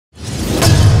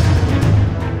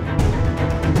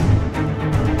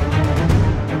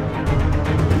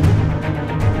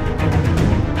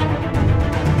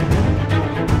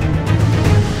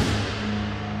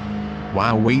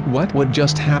wait, what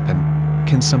just happened?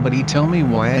 Can somebody tell me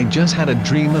why I just had a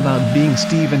dream about being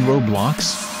Steve in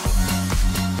Roblox?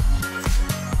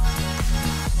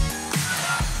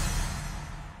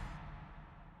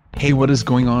 Hey, what is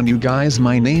going on, you guys?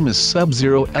 My name is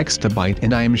SubZeroExtabyte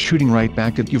and I am shooting right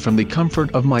back at you from the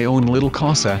comfort of my own little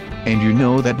casa, and you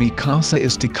know that mi casa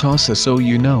is tu casa, so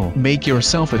you know, make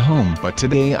yourself at home. But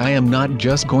today I am not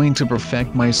just going to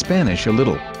perfect my Spanish a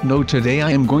little. No, today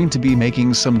I am going to be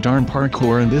making some darn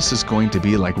parkour, and this is going to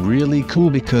be like really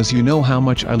cool because you know how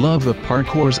much I love the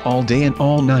parkours all day and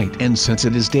all night, and since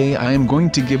it is day I am going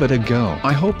to give it a go.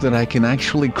 I hope that I can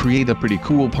actually create a pretty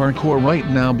cool parkour right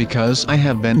now because I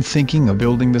have been thinking of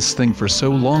building this thing for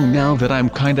so long now that I'm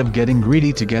kind of getting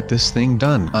greedy to get this thing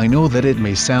done. I know that it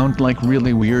may sound like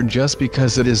really weird just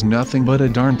because it is nothing but a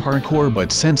darn parkour,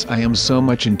 but since I am so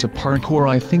much into parkour,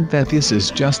 I think that this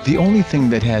is just the only thing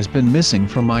that has been missing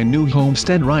from my new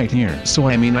homestead right here. So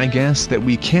I guess that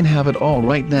we can have it all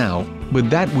right now, but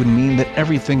that would mean that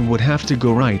everything would have to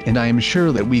go right, and I am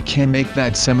sure that we can make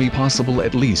that semi-possible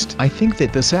at least. I think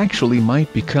that this actually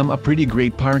might become a pretty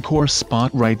great parkour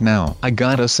spot right now. I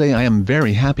gotta say I am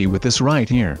very happy with this right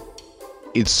here.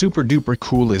 It's super duper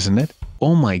cool, isn't it?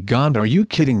 Oh my god, are you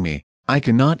kidding me? I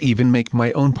cannot even make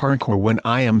my own parkour when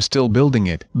I am still building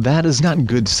it. That is not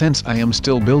good since I am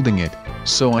still building it.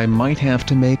 So I might have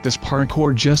to make this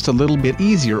parkour just a little bit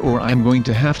easier, or I'm going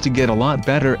to have to get a lot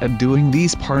better at doing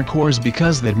these parkours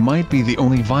because that might be the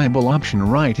only viable option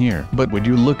right here. But would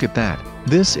you look at that?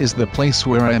 This is the place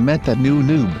where I met that new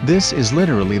noob. This is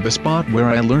literally the spot where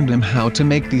I learned him how to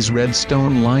make these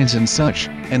redstone lines and such,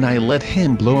 and I let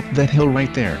him blow up that hill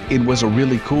right there. It was a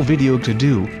really cool video to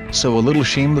do, so a little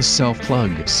shameless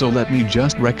self-plug. So let me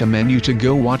just recommend you to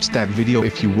go watch that video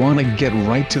if you want to get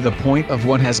right to the point of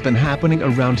what has been happening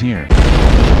around here.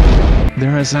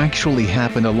 There has actually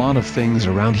happened a lot of things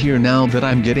around here now that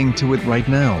I'm getting to it right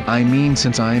now. I mean,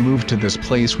 since I moved to this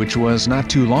place, which was not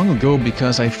too long ago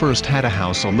because I first had a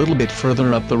house a little bit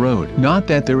further up the road. Not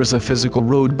that there is a physical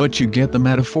road, but you get the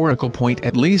metaphorical point,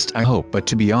 at least I hope. But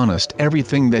to be honest,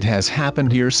 everything that has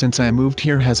happened here since I moved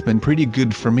here has been pretty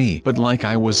good for me. But like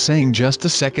I was saying just a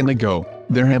second ago,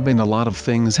 there have been a lot of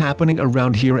things happening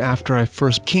around here after I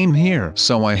first came here.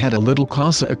 So I had a little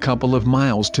casa a couple of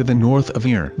miles to the north of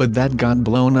here, but that got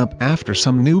blown up after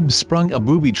some noob sprung a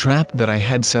booby trap that I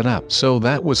had set up. So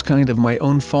that was kind of my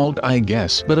own fault, I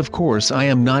guess. But of course I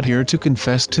am not here to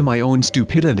confess to my own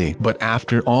stupidity. But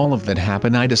after all of that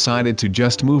happened, I decided to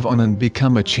just move on and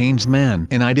become a changed man.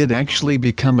 And I did actually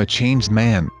become a changed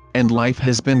man. And life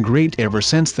has been great ever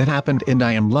since that happened, and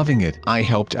I am loving it. I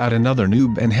helped out another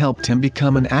noob and helped him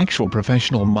become an actual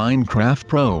professional Minecraft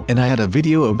pro. And I had a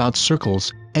video about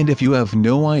circles, and if you have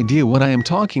no idea what I am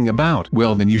talking about,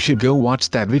 well then you should go watch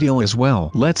that video as well.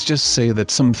 Let's just say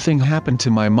that something happened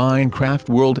to my Minecraft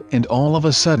world, and all of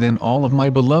a sudden all of my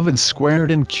beloved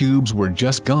squared and cubes were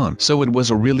just gone. So it was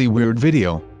a really weird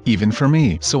video, even for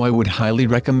me. So I would highly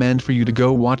recommend for you to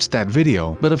go watch that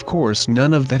video. But of course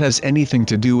none of that has anything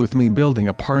to do with me building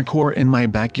a parkour in my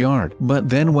backyard. But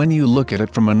then when you look at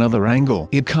it from another angle,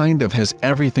 it kind of has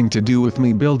everything to do with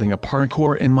me building a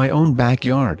parkour in my own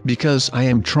backyard, because I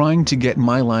am trying to get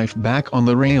my life back on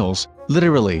the rails.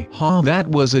 Literally. That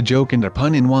was a joke and a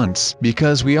pun in once,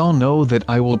 because we all know that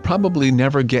I will probably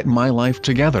never get my life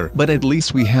together, but at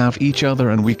least we have each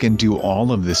other and we can do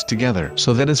all of this together.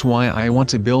 So that is why I want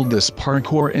to build this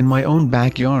parkour in my own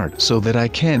backyard, so that I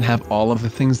can have all of the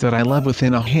things that I love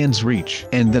within a hand's reach.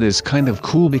 And that is kind of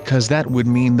cool because that would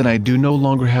mean that I do no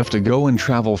longer have to go and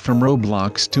travel from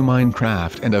Roblox to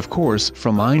Minecraft, and of course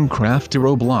from Minecraft to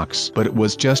Roblox. But it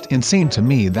was just insane to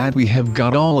me that we have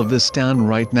got all of this down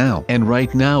right now. And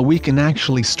right now we can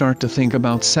actually start to think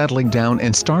about settling down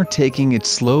and start taking it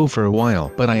slow for a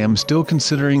while. But I am still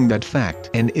considering that fact,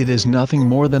 and it is nothing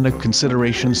more than a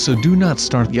consideration, so do not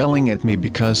start yelling at me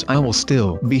because I will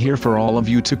still be here for all of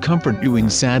you to comfort you in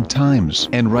sad times.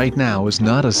 And right now is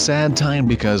not a sad time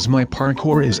because my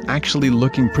parkour is actually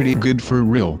looking pretty good for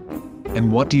real.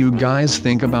 And what do you guys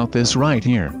think about this right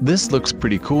here? This looks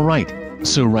pretty cool, right?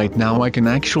 So right now I can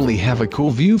actually have a cool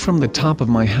view from the top of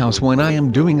my house when I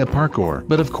am doing a parkour.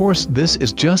 But of course this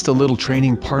is just a little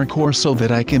training parkour so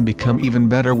that I can become even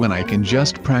better when I can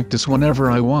just practice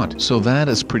whenever I want. So that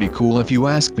is pretty cool if you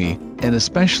ask me, and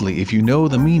especially if you know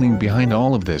the meaning behind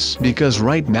all of this. Because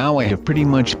right now I have pretty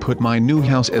much put my new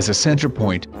house as a center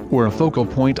point, or a focal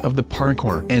point of the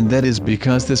parkour. And that is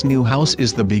because this new house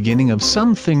is the beginning of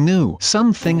something new.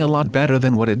 Something a lot better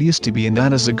than what it used to be, and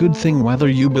that is a good thing whether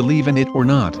you believe in it or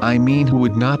not. I mean, who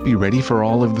would not be ready for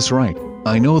all of this, right?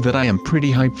 I know that I am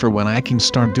pretty hyped for when I can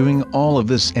start doing all of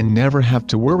this and never have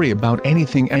to worry about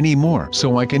anything anymore.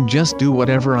 So I can just do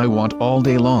whatever I want all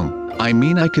day long. I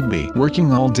mean, I could be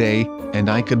working all day, and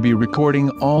I could be recording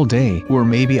all day, or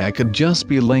maybe I could just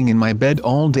be laying in my bed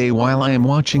all day while I am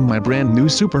watching my brand new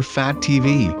super fat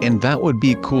TV. And that would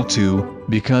be cool too,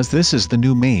 because this is the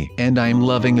new me, and I'm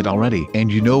loving it already.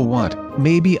 And you know what?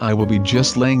 Maybe I will be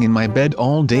just laying in my bed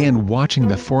all day and watching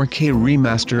the 4K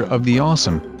remaster of the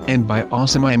awesome, and by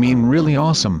awesome I mean really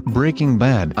awesome, Breaking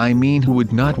Bad. I mean, who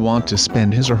would not want to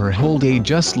spend his or her whole day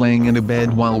just laying in a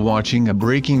bed while watching a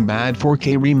Breaking Bad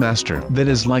 4K remaster? That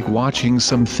is like watching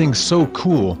something so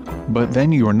cool, but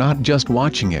then you are not just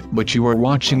watching it, but you are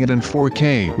watching it in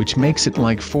 4K, which makes it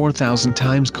like 4,000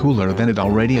 times cooler than it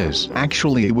already is.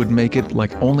 Actually, it would make it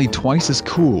like only twice as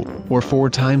cool, or 4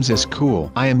 times as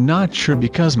cool. I am not sure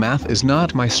because math is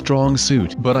not my strong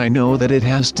suit, but I know that it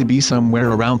has to be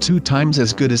somewhere around 2 times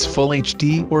as good as Full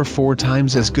HD or 4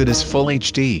 times as good as Full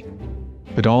HD.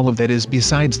 But all of that is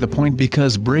besides the point,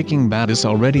 because Breaking Bad is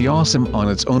already awesome on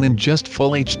its own in just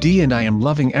Full HD, and I am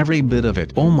loving every bit of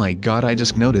it. Oh my god, I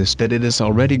just noticed that it is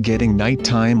already getting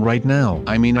nighttime right now.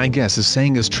 I mean, I guess the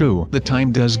saying is true. The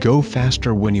time does go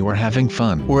faster when you are having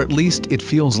fun. Or at least it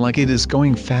feels like it is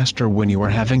going faster when you are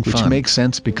having fun. Which makes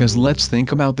sense, because let's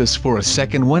think about this for a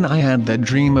second. When I had that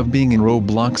dream of being in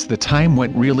Roblox, the time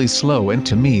went really slow, and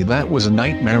to me that was a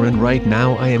nightmare, and right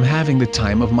now I am having the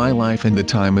time of my life and the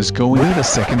time is going. Wait a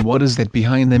second, what is that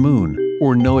behind the moon?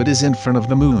 Or no, it is in front of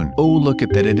the moon. Oh, look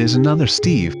at that, it is another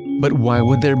Steve. But why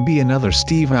would there be another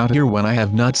Steve out here when I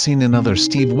have not seen another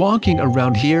Steve walking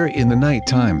around here in the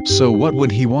nighttime? So what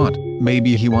would he want?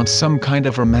 Maybe he wants some kind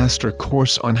of a master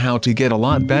course on how to get a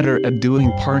lot better at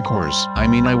doing parkours. I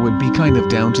mean, I would be kind of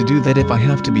down to do that if I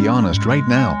have to be honest right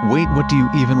now. Wait, what do you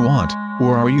even want?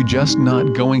 Or are you just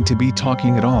not going to be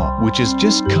talking at all? Which is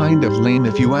just kind of lame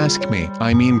if you ask me.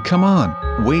 I mean, come on.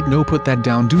 Wait, no, put that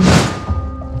down, do not.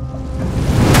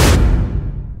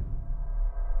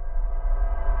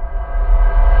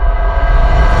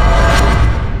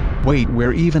 Wait,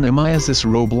 where even am I? Is this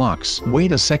Roblox?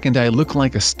 Wait a second, I look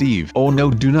like a Steve. Oh no,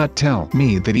 do not tell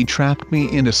me that he trapped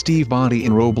me in a Steve body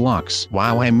in Roblox.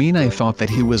 Wow, I mean, I thought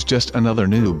that he was just another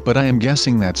noob, but I am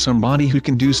guessing that somebody who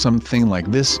can do something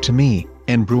like this to me,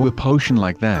 and brew a potion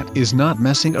like that, is not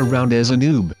messing around as a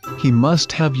noob. He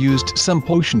must have used some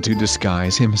potion to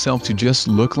disguise himself to just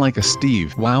look like a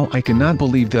Steve. Wow, I cannot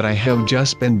believe that I have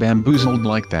just been bamboozled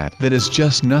like that. That is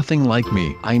just nothing like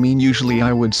me. I mean, usually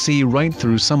I would see right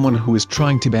through someone who is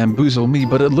trying to bamboozle me,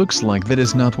 but it looks like that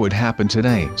is not what happened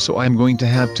today. So I'm going to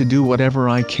have to do whatever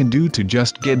I can do to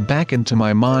just get back into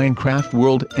my Minecraft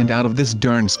world and out of this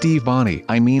darn Steve body.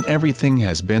 I mean, everything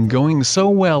has been going so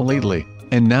well lately,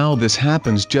 and now this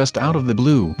happens just out of the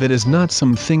blue. That is not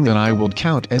something that I would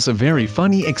count as a very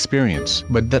funny experience,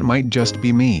 but that might just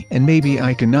be me. And maybe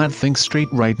I cannot think straight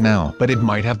right now, but it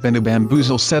might have been a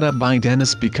bamboozle set up by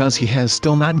Dennis, because he has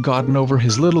still not gotten over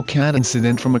his little cat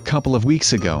incident from a couple of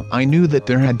weeks ago. I knew that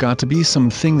there had got to be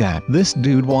something that this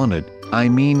dude wanted. I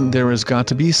mean, there has got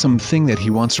to be something that he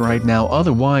wants right now,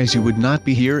 otherwise you would not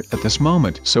be here at this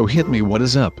moment. So hit me, what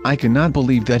is up? I cannot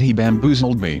believe that he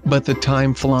bamboozled me. But the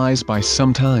time flies by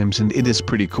sometimes, and it is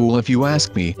pretty cool if you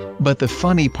ask me. But the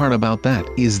funny part about that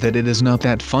is that it is not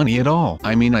that funny at all.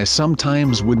 I mean, I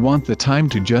sometimes would want the time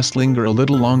to just linger a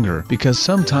little longer, because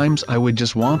sometimes I would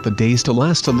just want the days to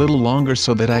last a little longer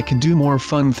so that I can do more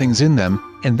fun things in them.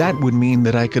 And that would mean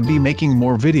that I could be making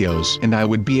more videos, and I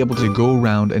would be able to go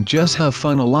around and just have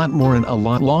fun a lot more and a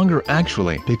lot longer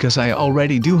actually, because I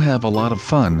already do have a lot of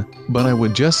fun, but I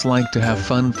would just like to have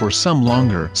fun for some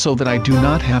longer so that I do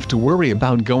not have to worry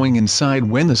about going inside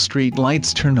when the street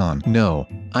lights turn on. No,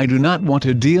 I do not want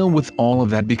to deal with all of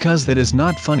that, because that is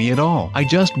not funny at all. I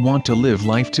just want to live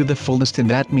life to the fullest, and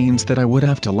that means that I would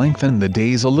have to lengthen the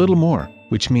days a little more,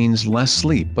 which means less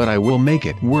sleep, but I will make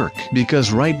it work,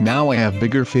 because right now I have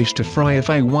bigger fish to fry if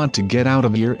I want to get out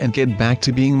of here and get back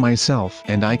to being myself.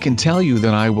 And I can tell you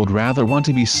that I would rather want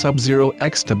to be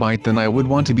SubZeroExtabyte than I would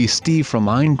want to be Steve from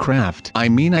Minecraft. I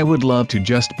mean, I would love to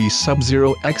just be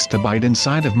SubZeroExtabyte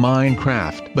inside of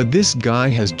Minecraft, but this guy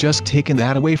has just taken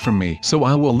that away from me. So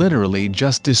I will literally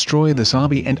just destroy this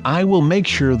obby, and I will make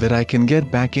sure that I can get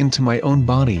back into my own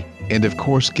body. And of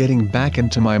course, getting back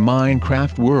into my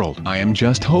Minecraft world. I am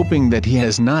just hoping that he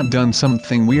has not done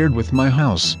something weird with my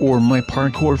house, or my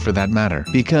parkour for that matter,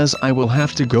 because I will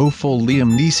have to go full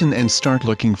Liam Neeson and start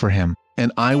looking for him.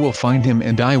 And I will find him,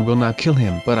 and I will not kill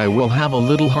him, but I will have a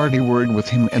little hearty word with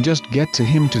him and just get to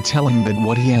him to tell him that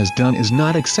what he has done is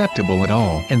not acceptable at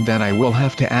all, and that I will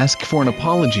have to ask for an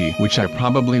apology, which I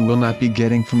probably will not be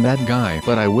getting from that guy,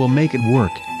 but I will make it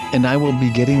work. and I will be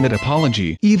getting that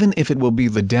apology, even if it will be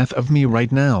the death of me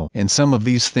right now. And some of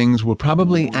these things will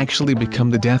probably actually become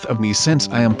the death of me, since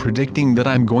I am predicting that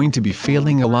I'm going to be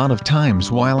failing a lot of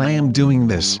times while I am doing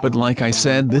this. But like I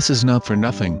said, this is not for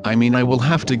nothing. I mean, I will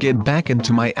have to get back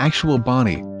into my actual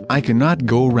body. I cannot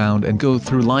go around and go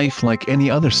through life like any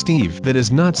other Steve. That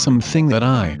is not something that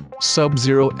I,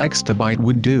 SubZeroExtabyte,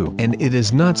 would do. And it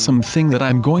is not something that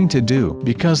I'm going to do,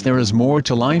 because there is more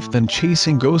to life than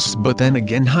chasing ghosts. But then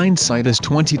again, hindsight is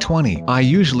 20/20. I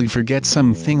usually forget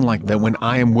something like that when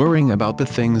I am worrying about the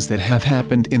things that have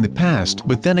happened in the past.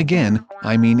 But then again,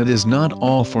 I mean, it is not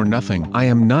all for nothing. I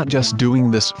am not just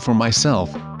doing this for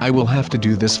myself. I will have to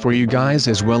do this for you guys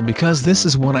as well, because this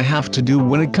is what I have to do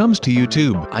when it comes to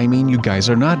YouTube. I mean, you guys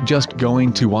are not just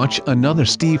going to watch another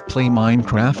Steve play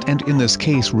Minecraft, and in this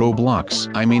case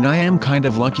Roblox. I mean, I am kind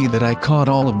of lucky that I caught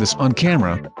all of this on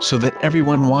camera, so that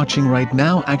everyone watching right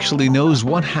now actually knows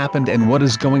what happened and what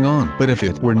is going on. But if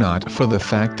it were not for the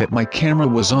fact that my camera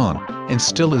was on, and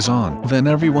still is on, then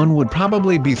everyone would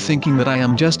probably be thinking that I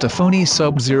am just a phony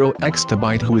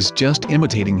SubZeroExtabyte who is just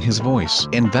imitating his voice.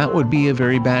 And that would be a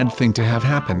very bad thing to have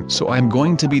happen. So I'm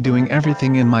going to be doing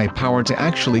everything in my power to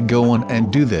actually go on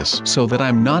and do this, so that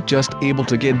I'm not just able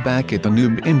to get back at the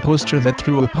noob imposter that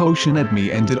threw a potion at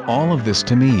me and did all of this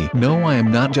to me. No, I am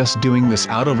not just doing this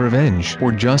out of revenge,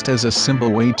 or just as a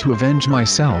simple way to avenge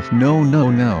myself. No,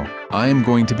 no, no. I am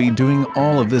going to be doing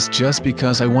all of this just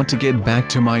because I want to get back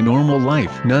to my normal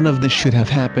life. None of this should have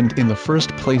happened in the first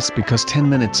place, because 10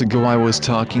 minutes ago I was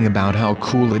talking about how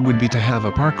cool it would be to have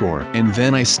a parkour. And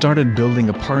then I started building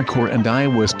a parkour, and I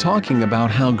was talking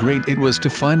about how great it was to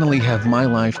finally have my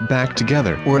life back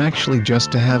together. Or actually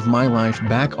just to have my life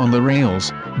back on the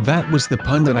rails. That was the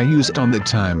pun that I used on the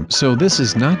time. So this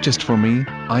is not just for me,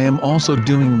 I am also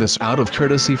doing this out of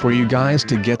courtesy for you guys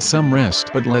to get some rest.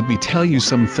 But let me tell you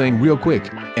something real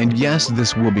quick, and yes,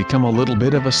 this will become a little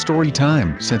bit of a story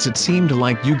time, since it seemed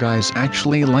like you guys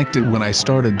actually liked it when I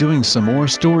started doing some more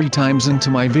story times into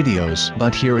my videos.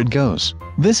 But here it goes.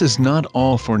 This is not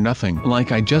all for nothing.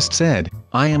 Like I just said,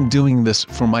 I am doing this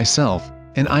for myself.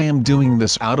 And I am doing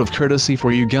this out of courtesy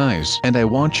for you guys. And I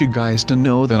want you guys to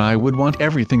know that I would want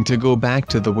everything to go back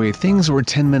to the way things were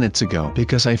 10 minutes ago,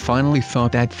 because I finally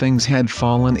thought that things had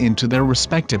fallen into their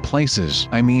respective places.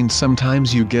 I mean,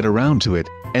 sometimes you get around to it,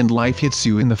 and life hits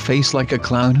you in the face like a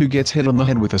clown who gets hit on the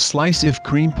head with a slice of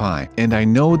cream pie. And I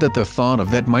know that the thought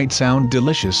of that might sound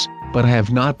delicious, but I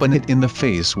have not been hit in the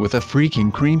face with a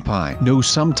freaking cream pie. No,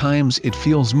 sometimes it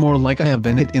feels more like I have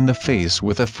been hit in the face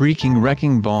with a freaking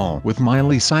wrecking ball with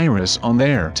Miley Cyrus on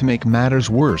there to make matters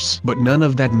worse. But none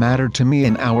of that mattered to me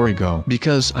an hour ago,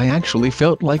 because I actually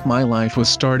felt like my life was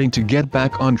starting to get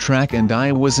back on track and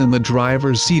I was in the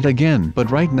driver's seat again. But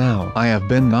right now, I have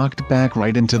been knocked back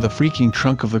right into the freaking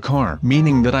trunk of the car,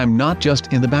 meaning that I'm not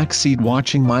just in the back seat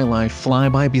watching my life fly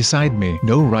by beside me.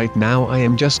 No, right now I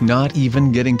am just not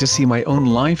even getting to see my own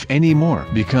life anymore,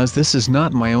 because this is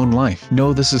not my own life.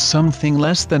 No, this is something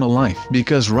less than a life,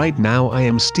 because right now I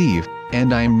am Steve,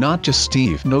 and I am not just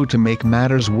Steve. No, to make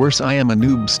matters worse, I am a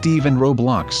noob Steve in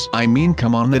Roblox. I mean,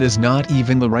 come on, that is not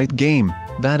even the right game.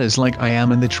 That is like I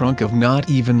am in the trunk of not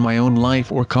even my own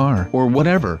life or car or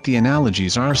whatever. The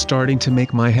analogies are starting to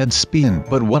make my head spin.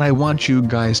 But what I want you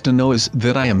guys to know is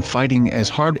that I am fighting as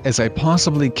hard as I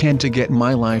possibly can to get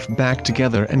my life back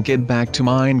together and get back to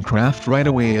Minecraft right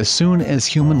away as soon as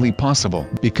humanly possible.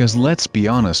 Because let's be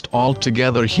honest, all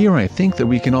together here I think that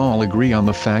we can all agree on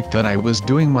the fact that I was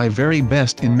doing my very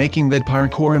best in making that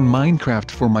parkour in Minecraft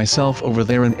for myself over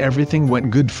there, and everything went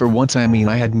good for once. I mean,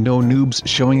 I had no noobs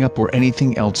showing up or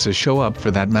anything else to show up for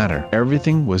that matter.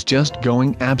 Everything was just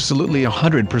going absolutely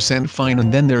 100% fine,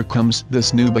 and then there comes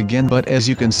this noob again. But as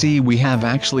you can see, we have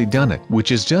actually done it,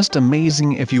 which is just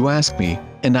amazing if you ask me,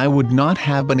 and I would not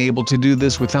have been able to do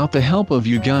this without the help of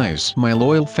you guys, my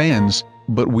loyal fans.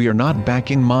 But we are not back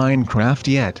in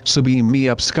Minecraft yet, so beam me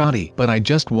up, Scotty. But I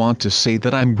just want to say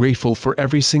that I'm grateful for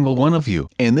every single one of you.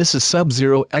 And this is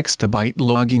SubZeroExtabyte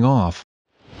logging off.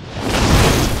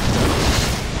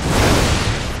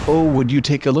 Oh, would you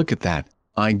take a look at that?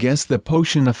 I guess the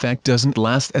potion effect doesn't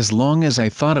last as long as I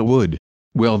thought it would.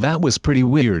 Well, that was pretty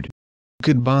weird.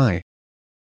 Goodbye.